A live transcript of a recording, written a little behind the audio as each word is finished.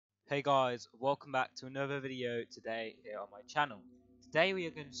Hey guys, welcome back to another video today here on my channel. Today we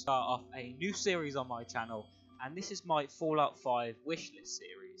are going to start off a new series on my channel, and this is my Fallout 5 wishlist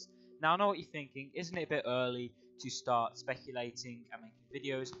series. Now I know what you're thinking, isn't it a bit early to start speculating and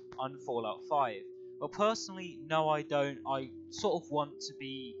making videos on Fallout 5? Well, personally, no I don't. I sort of want to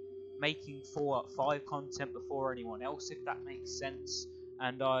be making Fallout 5 content before anyone else, if that makes sense,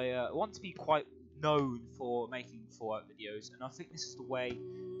 and I want to be quite known for making Fallout videos, and I think this is the way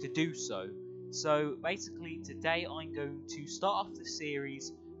to do so. So basically today I'm going to start off the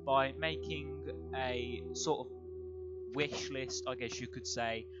series by making a sort of wish list, I guess you could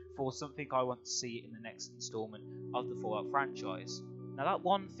say, for something I want to see in the next installment of the Fallout franchise. Now that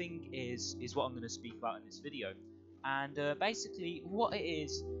one thing is what I'm going to speak about in this video, and basically what it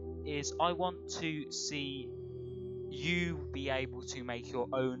is I want to see you be able to make your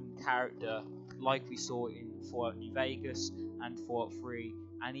own character like we saw in Fallout New Vegas and Fallout 3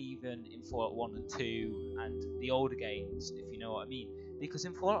 and even in Fallout 1 and 2 and the older games, if you know what I mean. Because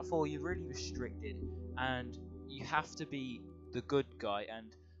in Fallout 4 you're really restricted and you have to be the good guy,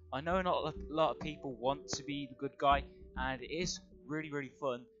 and I know not a lot of people want to be the good guy, and it is really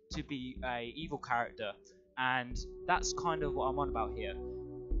fun to be a evil character, and that's kind of what I'm on about here.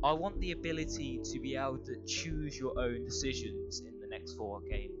 I want the ability to be able to choose your own decisions in the next Fallout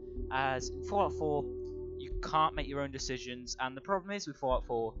game, as in Fallout 4 you can't make your own decisions, and the problem is with Fallout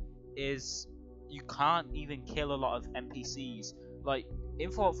 4 is you can't even kill a lot of NPCs. Like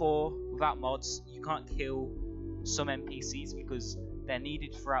in Fallout 4 without mods you can't kill some NPCs because they're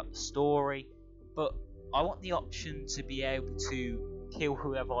needed throughout the story, but I want the option to be able to kill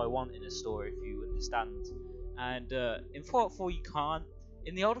whoever I want in a story, if you understand. And in Fallout 4 you can't.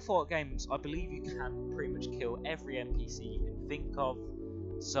 In the older Fallout games, I believe you can pretty much kill every NPC you can think of.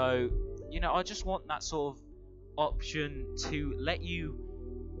 So, you know, I just want that sort of option to let you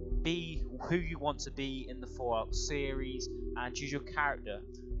be who you want to be in the Fallout series and choose your character.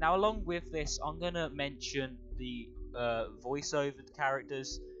 Now, along with this, I'm going to mention the voice-overed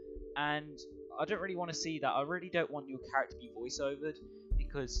characters, and I don't really want to see that. I really don't want your character to be voice-overed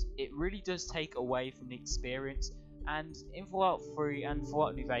because it really does take away from the experience. And in Fallout 3 and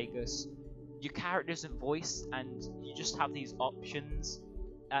Fallout New Vegas, your character isn't voiced, and you just have these options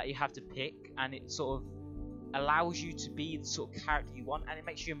that you have to pick, and it sort of allows you to be the sort of character you want, and it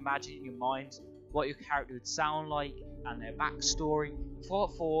makes you imagine in your mind what your character would sound like and their backstory. In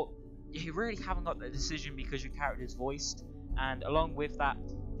Fallout 4, you really haven't got the decision because your character is voiced, and along with that,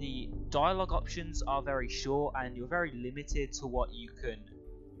 the dialogue options are very short, and you're very limited to what you can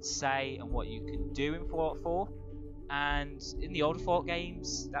say and what you can do in Fallout 4. And in the older Fallout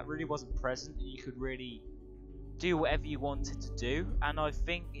games, that really wasn't present, and you could really do whatever you wanted to do. And I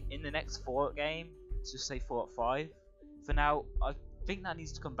think in the next Fallout game, let's just say Fallout 5, for now, I think that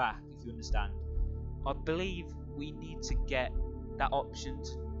needs to come back, if you understand. I believe we need to get that option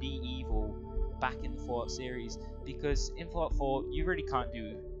to be evil back in the Fallout series, because in Fallout 4, you really can't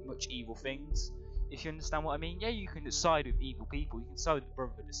do much evil things. If you understand what I mean. Yeah, you can side with evil people, you can side with the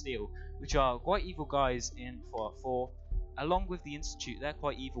Brotherhood of Steel, which are quite evil guys in Fallout 4, along with the Institute, they're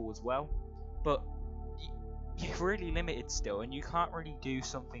quite evil as well, but you're really limited still, and you can't really do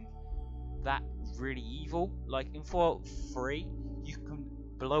something that really evil. Like in Fallout 3, you can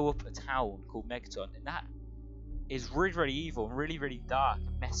blow up a town called Megaton, and that is really evil and really dark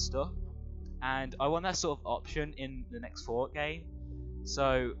and messed up, and I want that sort of option in the next Fallout game.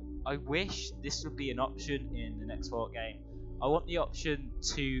 So I wish this would be an option in the next Fallout game. I want the option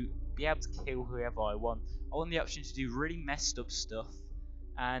to be able to kill whoever I want. I want the option to do really messed up stuff,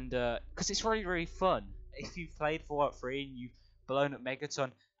 and because it's really fun. If you've played Fallout 3 and you've blown up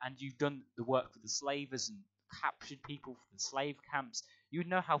Megaton and you've done the work for the slavers and captured people from the slave camps, you would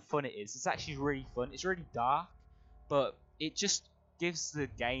know how fun it is. It's actually really fun. It's really dark, but it just gives the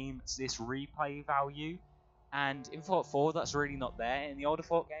game this replay value. And in Fallout 4, that's really not there. In the older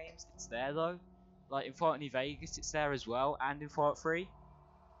Fallout games, it's there though. Like in Fallout New Vegas, it's there as well, and in Fallout 3.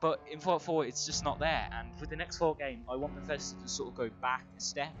 But in Fallout 4, it's just not there. And with the next Fallout game, I want Bethesda to sort of go back a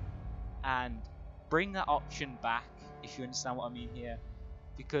step and bring that option back, if you understand what I mean here.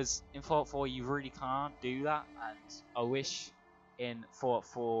 Because in Fallout 4, you really can't do that, and I wish in Fallout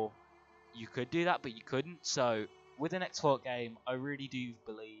 4 you could do that, but you couldn't. So with the next Fallout game, I really do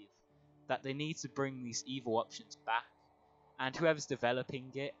believe that they need to bring these evil options back, and whoever's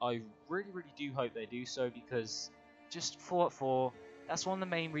developing it, I really do hope they do so, because just Fallout 4, that's one of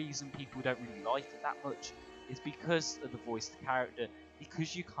the main reasons people don't really like it that much, is because of the voiced character,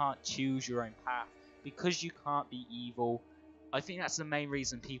 because you can't choose your own path, because you can't be evil. I think that's the main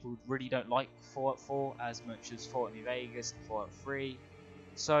reason people really don't like Fallout 4 as much as Fallout New Vegas and Fallout 3.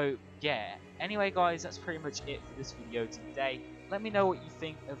 So yeah, anyway guys, that's pretty much it for this video today. Let me know what you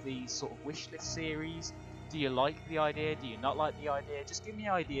think of these sort of wishlist series. Do you like the idea? Do you not like the idea? Just give me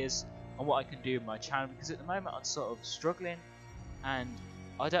ideas on what I can do with my channel, because at the moment I'm sort of struggling and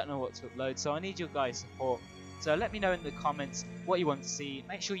I don't know what to upload, so I need your guys' support. So let me know in the comments what you want to see.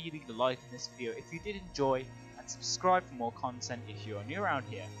 Make sure you leave a like in this video if you did enjoy, and subscribe for more content if you are new around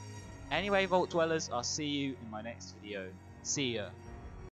here. Anyway, Vault Dwellers, I'll see you in my next video. See ya.